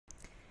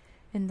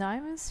In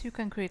diamonds, you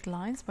can create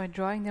lines by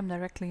drawing them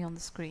directly on the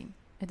screen.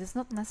 It is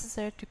not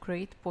necessary to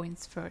create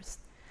points first.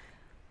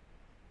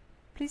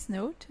 Please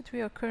note that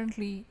we are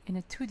currently in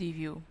a 2D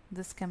view.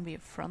 This can be a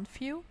front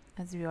view,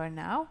 as we are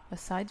now, a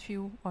side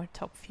view or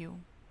top view.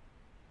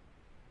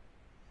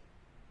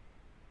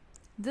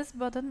 This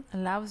button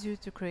allows you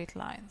to create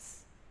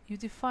lines. You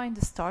define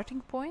the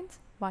starting point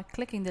by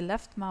clicking the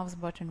left mouse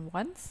button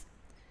once.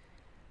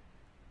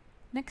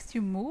 Next,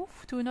 you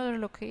move to another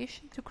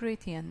location to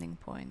create the ending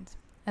point.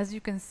 As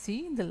you can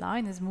see, the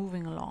line is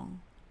moving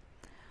along.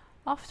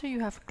 After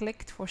you have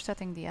clicked for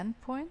setting the end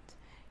point,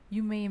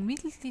 you may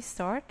immediately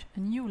start a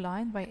new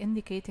line by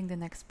indicating the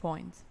next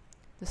point.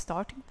 The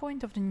starting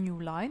point of the new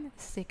line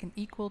is taken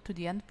equal to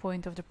the end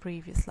point of the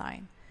previous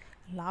line,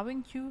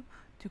 allowing you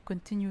to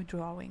continue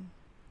drawing.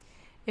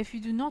 If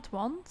you do not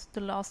want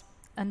the last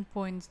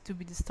endpoint to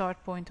be the start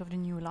point of the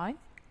new line,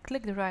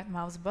 click the right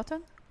mouse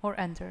button or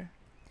enter.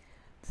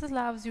 This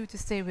allows you to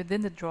stay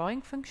within the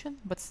drawing function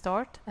but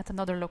start at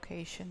another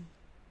location.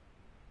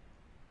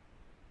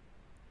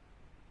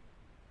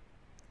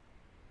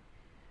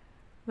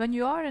 When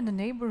you are in the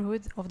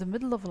neighborhood of the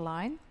middle of a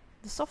line,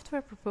 the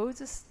software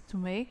proposes to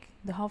make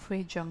the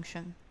halfway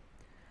junction.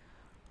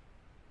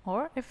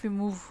 Or if we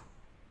move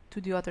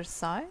to the other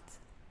side,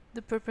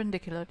 the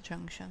perpendicular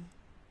junction.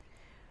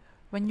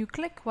 When you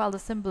click while the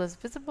symbol is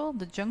visible,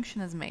 the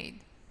junction is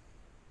made.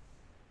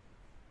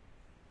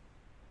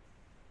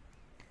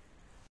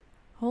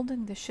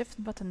 Holding the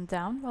Shift button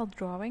down while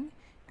drawing,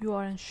 you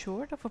are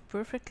ensured of a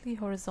perfectly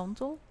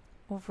horizontal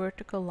or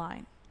vertical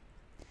line,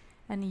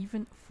 and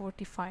even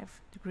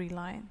 45-degree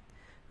line,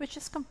 which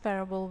is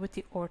comparable with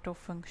the ortho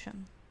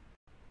function.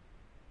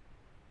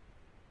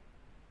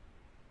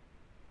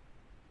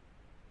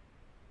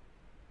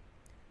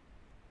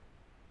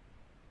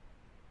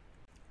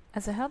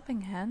 As a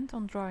helping hand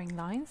on drawing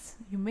lines,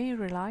 you may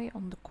rely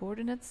on the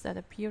coordinates that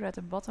appear at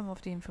the bottom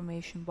of the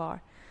information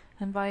bar,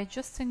 and by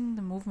adjusting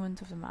the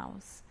movement of the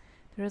mouse.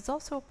 There is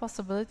also a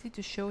possibility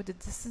to show the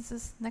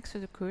distances next to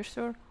the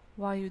cursor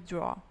while you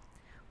draw.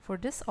 For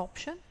this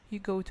option, you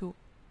go to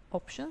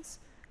Options,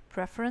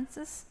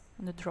 Preferences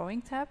on the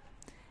Drawing tab,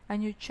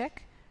 and you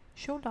check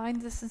Show line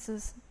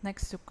distances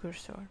next to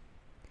cursor.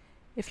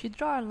 If you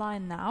draw a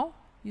line now,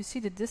 you see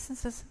the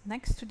distances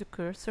next to the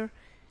cursor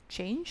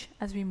change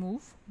as we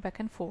move back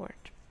and forward.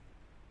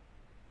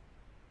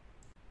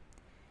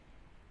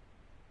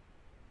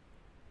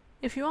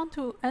 If you want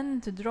to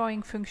end the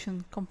drawing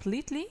function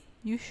completely,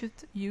 you should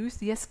use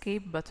the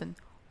Escape button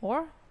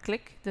or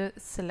click the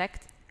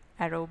Select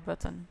Arrow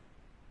button.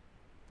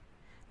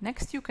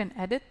 Next, you can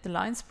edit the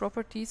line's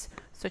properties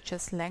such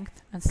as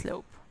length and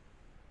slope.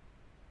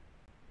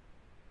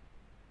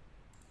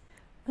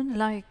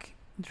 Unlike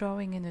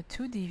drawing in a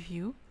 2D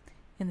view,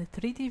 in the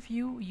 3D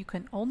view you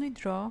can only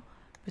draw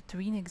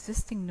between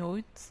existing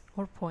nodes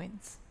or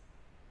points.